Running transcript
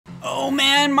Oh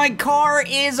man, my car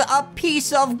is a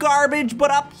piece of garbage, but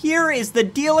up here is the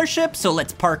dealership, so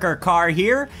let's park our car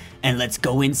here and let's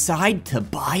go inside to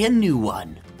buy a new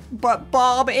one. But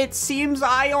Bob, it seems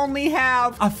I only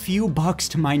have a few bucks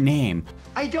to my name.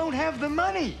 I don't have the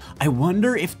money. I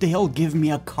wonder if they'll give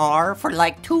me a car for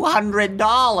like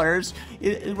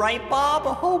 $200. Right, Bob?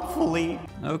 Hopefully.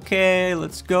 Okay,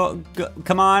 let's go.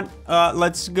 Come on.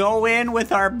 Let's go in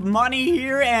with our money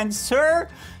here. And sir,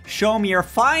 show me your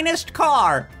finest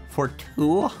car for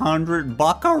 200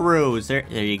 buckaroos.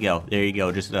 There you go. There you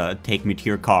go. Just take me to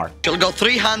your car. You'll go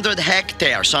 300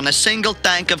 hectares on a single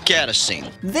tank of kerosene.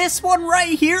 This one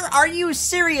right here? Are you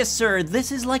serious, sir?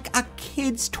 This is like a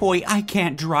kid's toy. I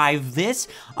can't drive this.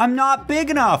 I'm not big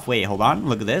enough. Wait, hold on.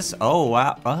 Look at this. Oh,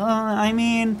 wow. I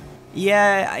mean,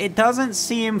 yeah, it doesn't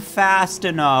seem fast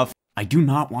enough. I do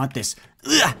not want this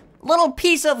little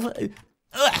piece of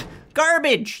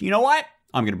garbage. You know what?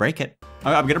 I'm gonna break it.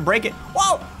 I'm gonna break it.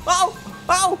 Whoa, whoa,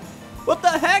 whoa, what the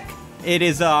heck? It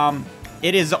is,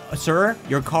 sir,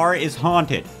 your car is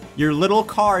haunted. Your little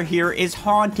car here is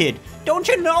haunted. Don't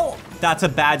you know? That's a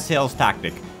bad sales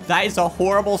tactic. That is a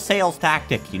horrible sales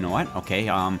tactic. You know what? Okay,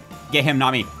 get him,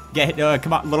 not me.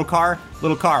 Come on, little car.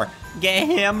 Get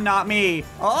him, not me.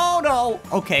 Oh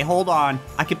no. Okay, hold on.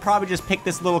 I could probably just pick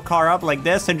this little car up like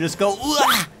this and just go,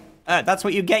 that's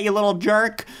what you get, you little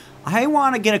jerk. I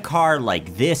want to get a car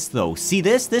like this, though. See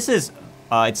this? This is,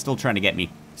 it's still trying to get me.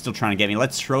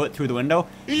 Let's throw it through the window.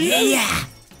 Yeah!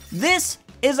 This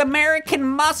is American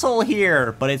muscle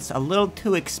here, but it's a little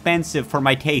too expensive for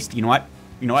my taste. You know what?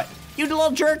 You little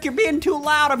jerk, you're being too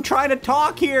loud. I'm trying to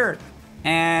talk here.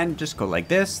 And just go like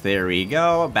this. There we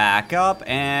go. Back up,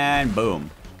 and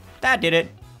boom. That did it.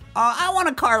 I want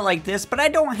a car like this, but I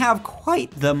don't have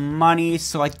quite the money,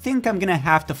 so I think I'm gonna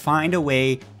have to find a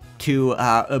way to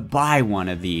buy one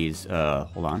of these.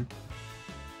 Hold on.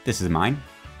 This is mine.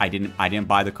 I didn't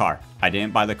buy the car.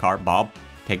 Bob,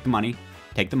 take the money.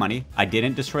 I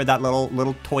didn't destroy that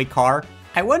little toy car.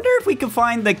 I wonder if we can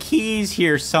find the keys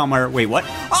here somewhere. Wait, what?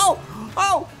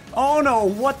 Oh no,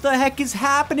 what the heck is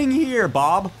happening here,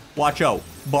 Bob? Watch out,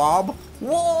 Bob.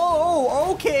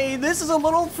 Whoa, okay, this is a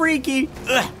little freaky.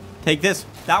 Ugh. Take this.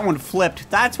 That one flipped.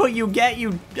 That's what you get,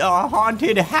 you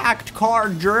haunted, hacked car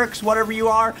jerks, whatever you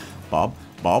are. Bob.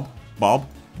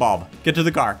 Get to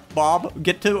the car. Bob,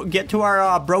 get to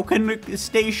our broken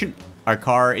station. Our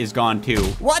car is gone too.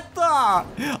 What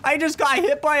the? I just got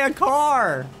hit by a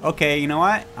car. Okay, you know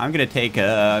what? I'm gonna take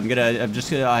I'm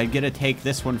gonna take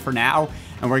this one for now,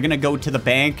 and we're gonna go to the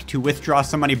bank to withdraw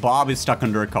some money. Bob is stuck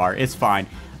under a car. It's fine.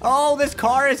 Oh, this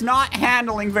car is not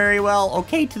handling very well.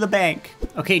 Okay, to the bank.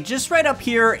 Okay, just right up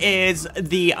here is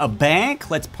the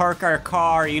bank. Let's park our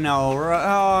car, you know.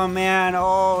 Oh, man.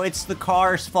 Oh, it's the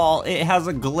car's fault. It has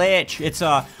a glitch. It's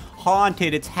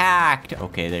haunted. It's hacked.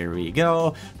 Okay, there we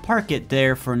go. Park it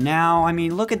there for now. I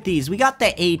mean, look at these. We got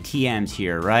the ATMs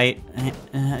here, right?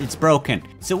 It's broken.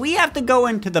 So we have to go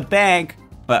into the bank,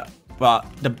 but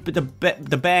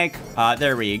the bank,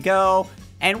 there we go.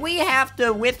 And we have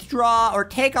to withdraw or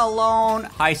take a loan.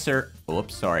 Hi, sir.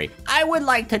 Oops, sorry. I would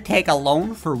like to take a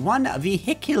loan for one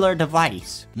vehicular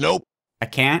device. Nope. I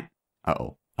can't?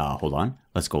 Uh-oh. Hold on.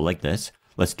 Let's go like this.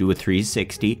 Let's do a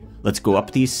 360. Let's go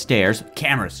up these stairs.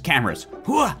 Cameras.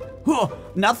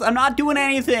 Nothing. I'm not doing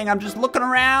anything. I'm just looking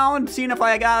around, seeing if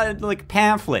I got, like,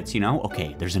 pamphlets, you know?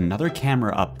 Okay, there's another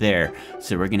camera up there.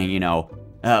 So we're gonna, you know,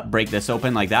 break this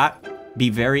open like that. Be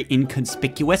very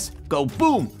inconspicuous. Go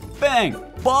boom, bang,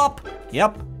 bop.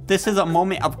 Yep, this is a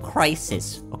moment of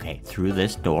crisis. Okay, through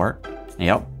this door.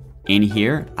 Yep, in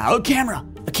here. Oh, a camera.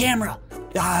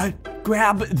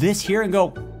 Grab this here and go.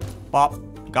 Bop,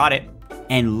 got it.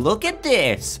 And look at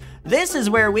this. This is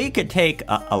where we could take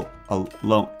a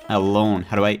loan.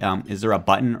 How do I, is there a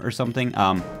button or something?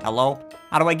 Hello?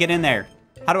 How do I get in there?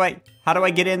 How do I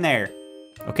get in there?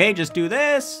 Okay, just do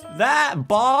this, that,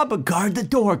 Bob, guard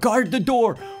the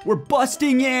door. We're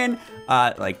busting in,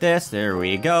 like this, there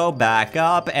we go, back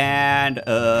up, and,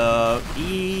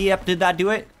 yep, did that do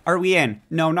it? Are we in?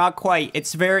 No, not quite,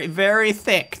 it's very, very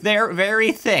thick,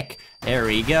 very thick. There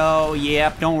we go,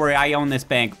 yep, don't worry, I own this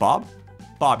bank, Bob.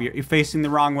 Bob, you're facing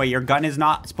the wrong way, your gun is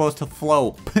not supposed to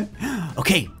float.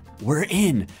 Okay, we're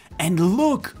in, and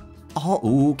look,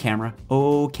 oh, camera,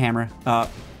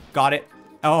 got it.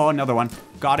 Oh, another one.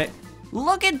 Got it.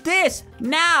 Look at this.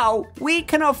 Now we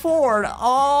can afford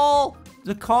all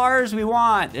the cars we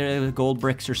want. The gold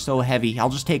bricks are so heavy. I'll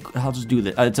just do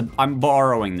this. I'm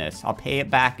borrowing this. I'll pay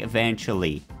it back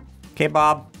eventually. Okay,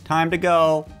 Bob. Time to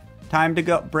go.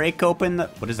 Break open the...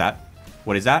 What is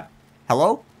that?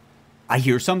 Hello? I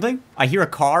hear something. I hear a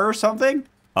car or something.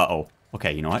 Uh-oh.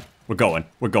 Okay, you know what? We're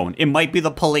going. It might be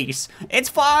the police. It's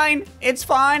fine.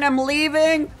 I'm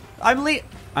leaving. I'm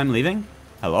leaving.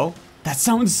 Hello? That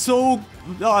sounds so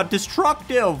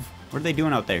destructive. What are they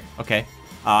doing out there? Okay.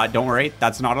 Don't worry.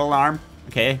 That's not an alarm.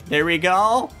 Okay, there we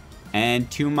go. And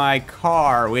to my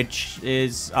car, which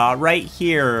is right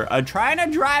here. Trying to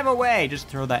drive away. Just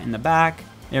throw that in the back.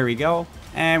 There we go.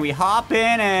 And we hop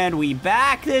in and we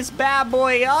back this bad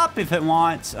boy up if it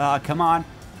wants. Come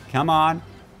on.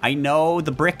 I know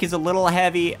the brick is a little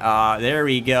heavy. There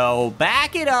we go.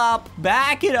 Back it up.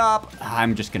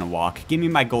 I'm just gonna walk. Give me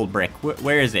my gold brick.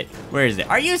 Where is it?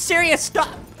 Are you serious?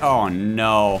 Stop. Oh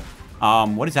no.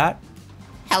 What is that?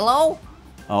 Hello?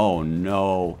 Oh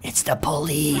no. It's the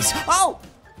police. Oh!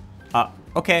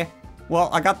 Okay. Well,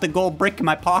 I got the gold brick in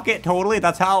my pocket, totally.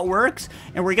 That's how it works.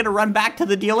 And we're gonna run back to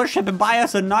the dealership and buy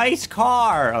us a nice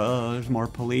car. Oh, there's more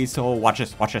police. Oh, watch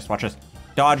this.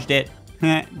 Dodged it.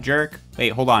 Jerk. Wait,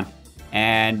 hold on.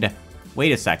 And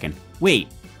wait a second. Wait,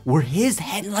 were his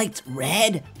headlights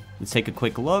red? Let's take a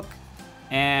quick look.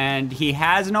 And he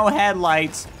has no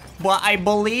headlights, but I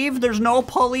believe there's no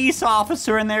police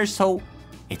officer in there, so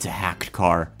it's a hacked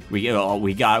car. We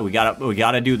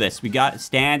gotta do this. We gotta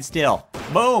stand still.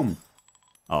 Boom.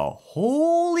 Oh,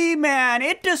 holy man,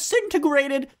 it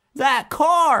disintegrated that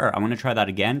car. I'm gonna try that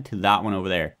again to that one over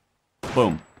there.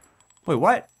 Boom. Wait,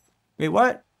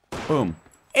 what? Boom.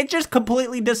 It just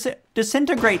completely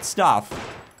disintegrates stuff.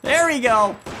 There we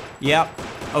go. Yep.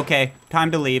 Okay, time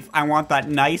to leave. I want that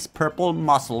nice purple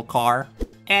muscle car.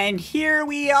 And here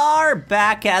we are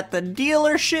back at the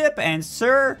dealership. And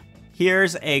sir,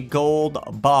 here's a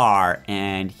gold bar.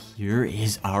 And here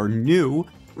is our new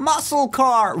muscle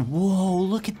car. Whoa,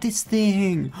 look at this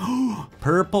thing.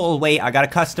 Purple. Wait, I gotta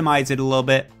customize it a little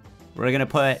bit. We're gonna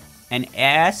put an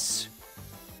S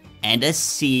and a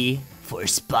C for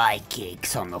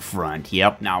SpyCakes on the front.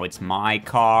 Yep, now it's my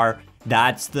car.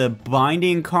 That's the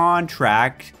binding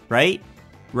contract, right?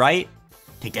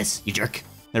 Take this, you jerk.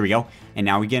 There we go. And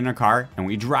now we get in our car and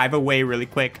we drive away really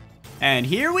quick. And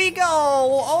here we go.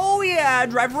 Oh yeah,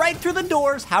 drive right through the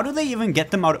doors. How do they even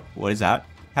get them out? What is that?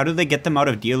 How do they get them out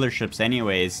of dealerships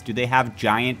anyways? Do they have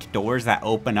giant doors that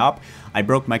open up? I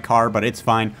broke my car, but it's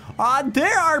fine.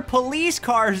 There are police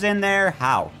cars in there.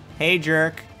 How? Hey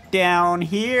jerk. Down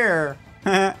here.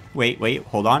 Wait,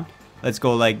 hold on. Let's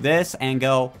go like this and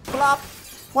go plop.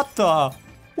 What the?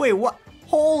 Wait, what?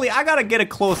 Holy, I gotta get a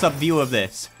close-up view of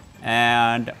this.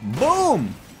 And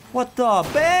boom. What the?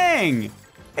 Bang.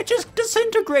 It just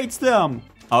disintegrates them.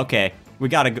 Okay, we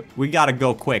gotta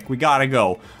go quick. We gotta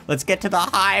go. Let's get to the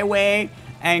highway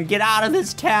and get out of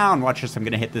this town. Watch this, I'm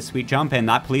gonna hit this sweet jump and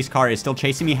that police car is still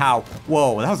chasing me. How?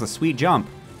 Whoa, that was a sweet jump.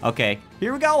 Okay,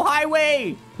 here we go,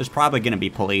 highway. There's probably gonna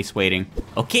be police waiting.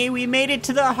 Okay, we made it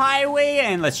to the highway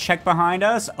and let's check behind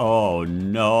us. Oh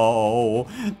no,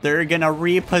 they're gonna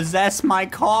repossess my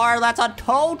car. That's a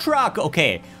tow truck.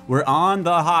 Okay, we're on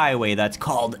the highway. That's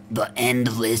called the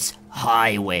Endless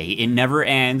Highway. It never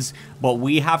ends, but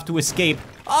we have to escape.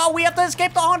 Oh, we have to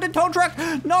escape the haunted tow truck.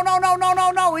 No.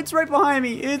 It's right behind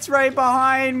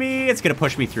me. It's gonna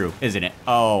push me through, isn't it?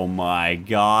 Oh my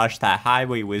gosh, that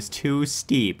highway was too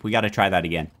steep. We gotta try that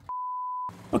again.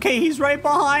 Okay, he's right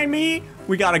behind me.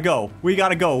 We gotta go.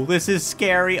 This is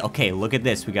scary. Okay, look at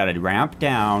this. We gotta ramp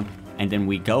down and then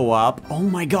we go up. Oh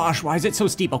my gosh, why is it so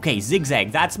steep? Okay,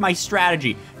 zigzag, that's my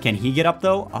strategy. Can he get up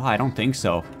though? Oh, I don't think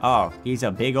so. Oh, he's a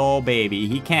big old baby.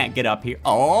 He can't get up here.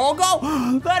 Oh,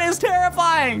 go! That is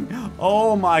terrifying.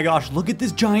 Oh my gosh, look at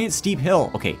this giant steep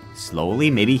hill. Okay, slowly,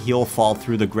 maybe he'll fall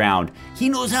through the ground. He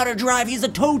knows how to drive. He's a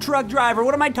tow truck driver.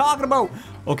 What am I talking about?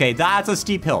 Okay, that's a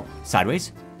steep hill.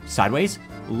 Sideways.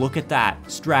 Look at that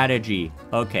strategy.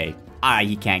 Okay,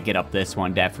 he can't get up this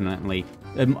one, definitely.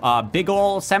 Big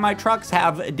ol' semi-trucks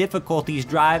have difficulties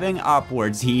driving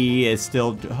upwards. He is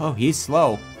still, oh, he's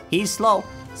slow.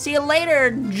 See you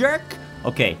later, jerk.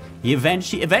 Okay,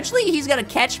 eventually he's gonna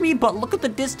catch me, but look at the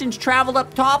distance traveled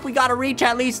up top. We gotta reach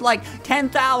at least like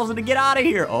 10,000 to get out of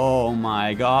here. Oh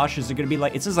my gosh, is it gonna be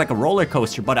like, this is like a roller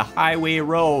coaster, but a highway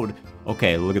road.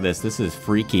 Okay, look at this, this is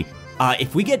freaky.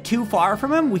 If we get too far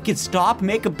from him, we could stop,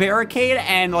 make a barricade,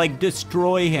 and like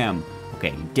destroy him.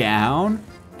 Okay, down.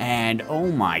 And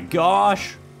oh my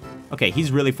gosh. Okay,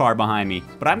 he's really far behind me,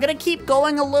 but I'm gonna keep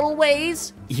going a little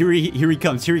ways. Here he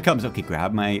comes. Okay,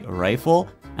 grab my rifle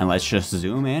and let's just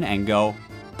zoom in and go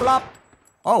plop.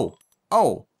 Oh,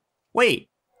 wait.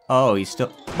 Oh, he's still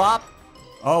plop.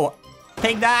 Oh,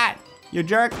 take that, you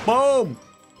jerk. Boom.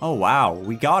 Oh wow,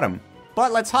 we got him.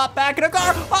 But let's hop back in a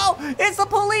car. Oh, it's the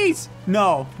police.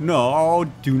 No,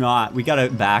 do not. We gotta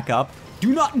back up.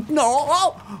 Do not, no,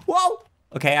 oh, whoa.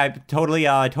 Okay, I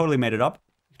totally made it up.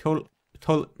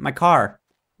 My car.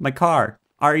 My car.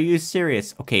 Are you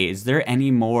serious? Okay, is there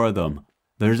any more of them?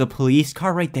 There's a police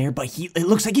car right there, but it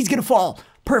looks like he's gonna fall.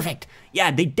 Perfect.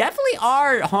 Yeah, they definitely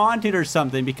are haunted or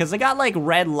something because they got like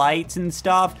red lights and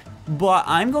stuff. But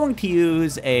I'm going to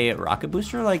use a rocket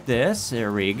booster like this.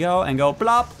 There we go. And go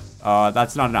plop.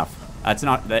 That's not enough. That's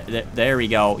not, there we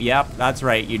go. Yep, that's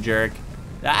right, you jerk.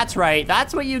 That's right,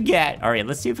 that's what you get. All right,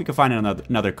 let's see if we can find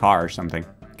another car or something.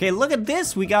 Okay, look at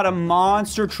this. We got a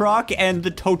monster truck and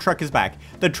the tow truck is back.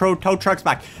 The tow truck's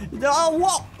back. Oh,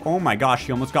 whoa. Oh my gosh,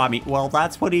 he almost got me. Well,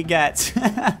 that's what he gets.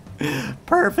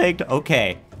 Perfect,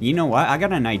 okay. You know what, I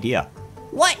got an idea.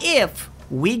 What if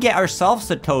we get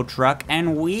ourselves a tow truck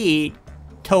and we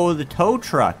tow the tow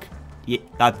truck? Yeah,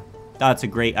 that's a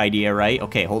great idea, right?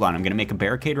 Okay, hold on, I'm gonna make a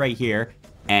barricade right here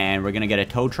and we're gonna get a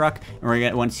tow truck and we're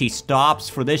gonna, once he stops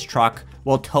for this truck,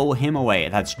 we'll tow him away.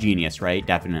 That's genius, right?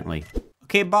 Definitely.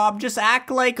 Okay, Bob, just act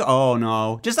like, oh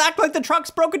no. Just act like the truck's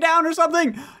broken down or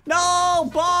something. No,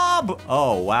 Bob.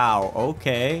 Oh, wow,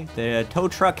 okay. The tow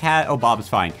truck has, oh, Bob's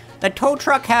fine. The tow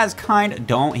truck has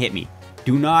don't hit me.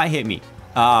 Do not hit me.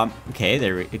 Okay,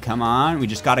 there, come on. We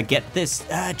just gotta get this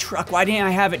truck. Why didn't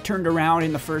I have it turned around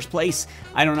in the first place?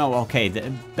 I don't know, okay,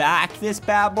 back this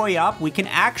bad boy up. We can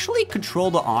actually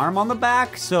control the arm on the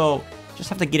back, so just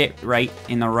have to get it right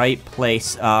in the right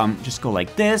place. Just go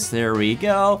like this, there we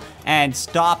go. And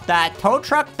stop that tow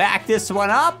truck, back this one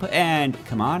up, and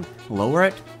come on, lower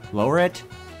it,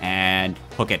 and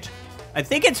hook it. I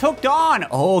think it's hooked on.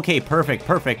 Oh, okay, perfect,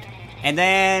 perfect. And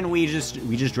then we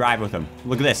just drive with him.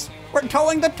 Look at this. We're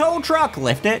towing the tow truck.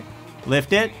 Lift it,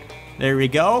 lift it. There we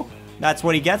go. That's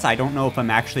what he gets. I don't know if I'm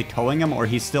actually towing him or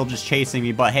he's still just chasing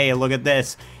me, but hey, look at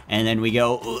this. And then we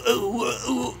go,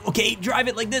 okay, drive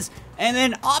it like this. And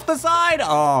then off the side.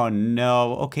 Oh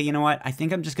no. Okay, you know what? I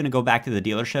think I'm just gonna go back to the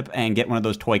dealership and get one of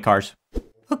those toy cars.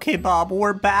 Okay, Bob,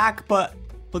 we're back, but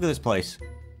look at this place.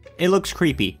 It looks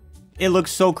creepy. It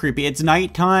looks so creepy. It's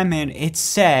nighttime and it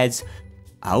says,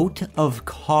 out of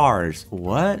cars.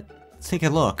 What? Let's take a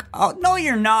look. Oh, no,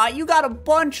 you're not. You got a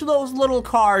bunch of those little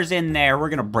cars in there. We're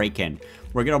gonna break in.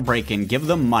 We're gonna break in, give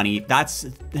them money. Is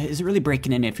it really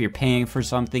breaking in if you're paying for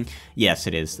something? Yes,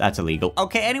 it is. That's illegal.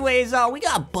 Okay, anyways, we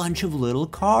got a bunch of little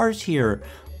cars here.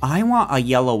 I want a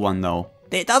yellow one, though.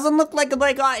 It doesn't look like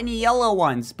I got any yellow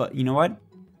ones, but you know what?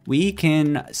 We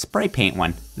can spray paint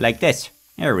one like this.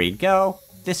 There we go.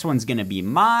 This one's gonna be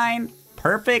mine.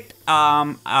 Perfect.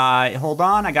 Hold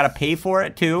on. I gotta pay for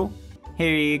it, too.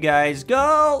 Here you guys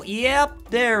go. Yep,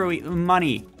 there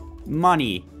money.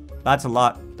 That's a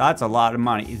lot of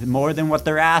money. More than what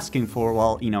they're asking for.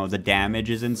 Well, you know, the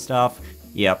damages and stuff.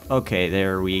 Yep, okay,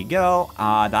 there we go.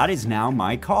 That is now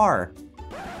my car.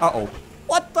 Uh-oh.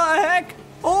 What the heck?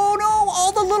 Oh no,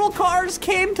 all the little cars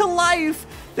came to life.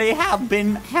 They have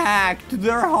been hacked.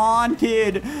 They're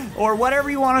haunted, or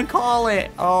whatever you want to call it.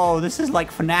 Oh, this is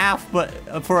like FNAF,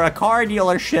 but for a car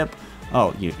dealership.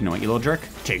 Oh, you know what, you little jerk?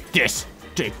 Take this.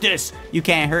 Take this. You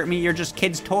can't hurt me. You're just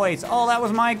kids' toys. Oh, that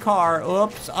was my car.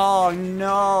 Oops. Oh,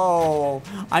 no.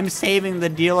 I'm saving the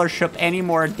dealership any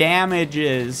more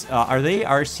damages. Are they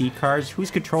RC cars?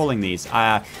 Who's controlling these?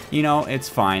 You know, it's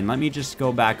fine. Let me just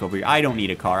go back over here. I don't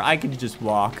need a car. I can just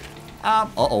walk.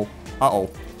 Uh-oh.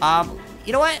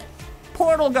 You know what?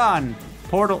 Portal gun.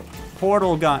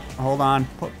 Portal gun. Hold on.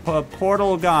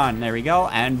 Portal gun. There we go.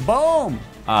 And boom.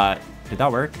 Did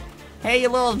that work? Hey, you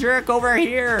little jerk, over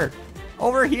here.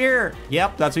 Over here.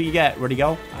 Yep, that's what you get. Where'd he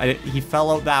go? He fell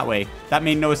out that way. That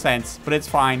made no sense, but it's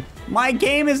fine. My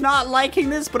game is not liking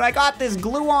this, but I got this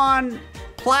glue-on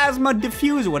plasma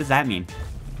diffuser. What does that mean?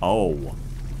 Oh,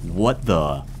 what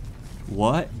the?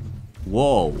 What?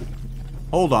 Whoa.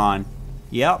 Hold on.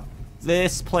 Yep,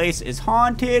 this place is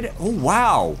haunted. Oh,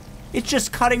 wow. It's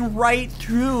just cutting right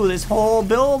through this whole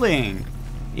building.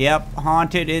 Yep,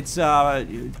 haunted. It's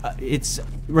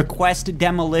request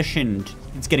demolition.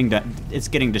 It's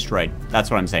getting destroyed.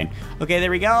 That's what I'm saying. Okay, there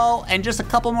we go. And just a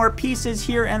couple more pieces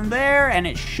here and there, and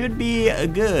it should be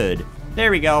good.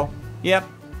 There we go. Yep,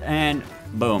 and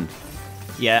boom.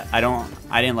 Yeah, I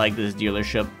didn't like this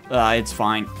dealership. It's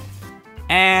fine.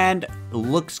 And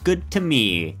looks good to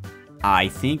me. I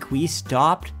think we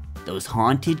stopped those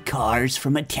haunted cars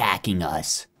from attacking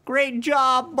us. Great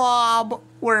job, Bob.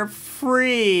 We're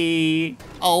free.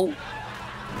 Oh.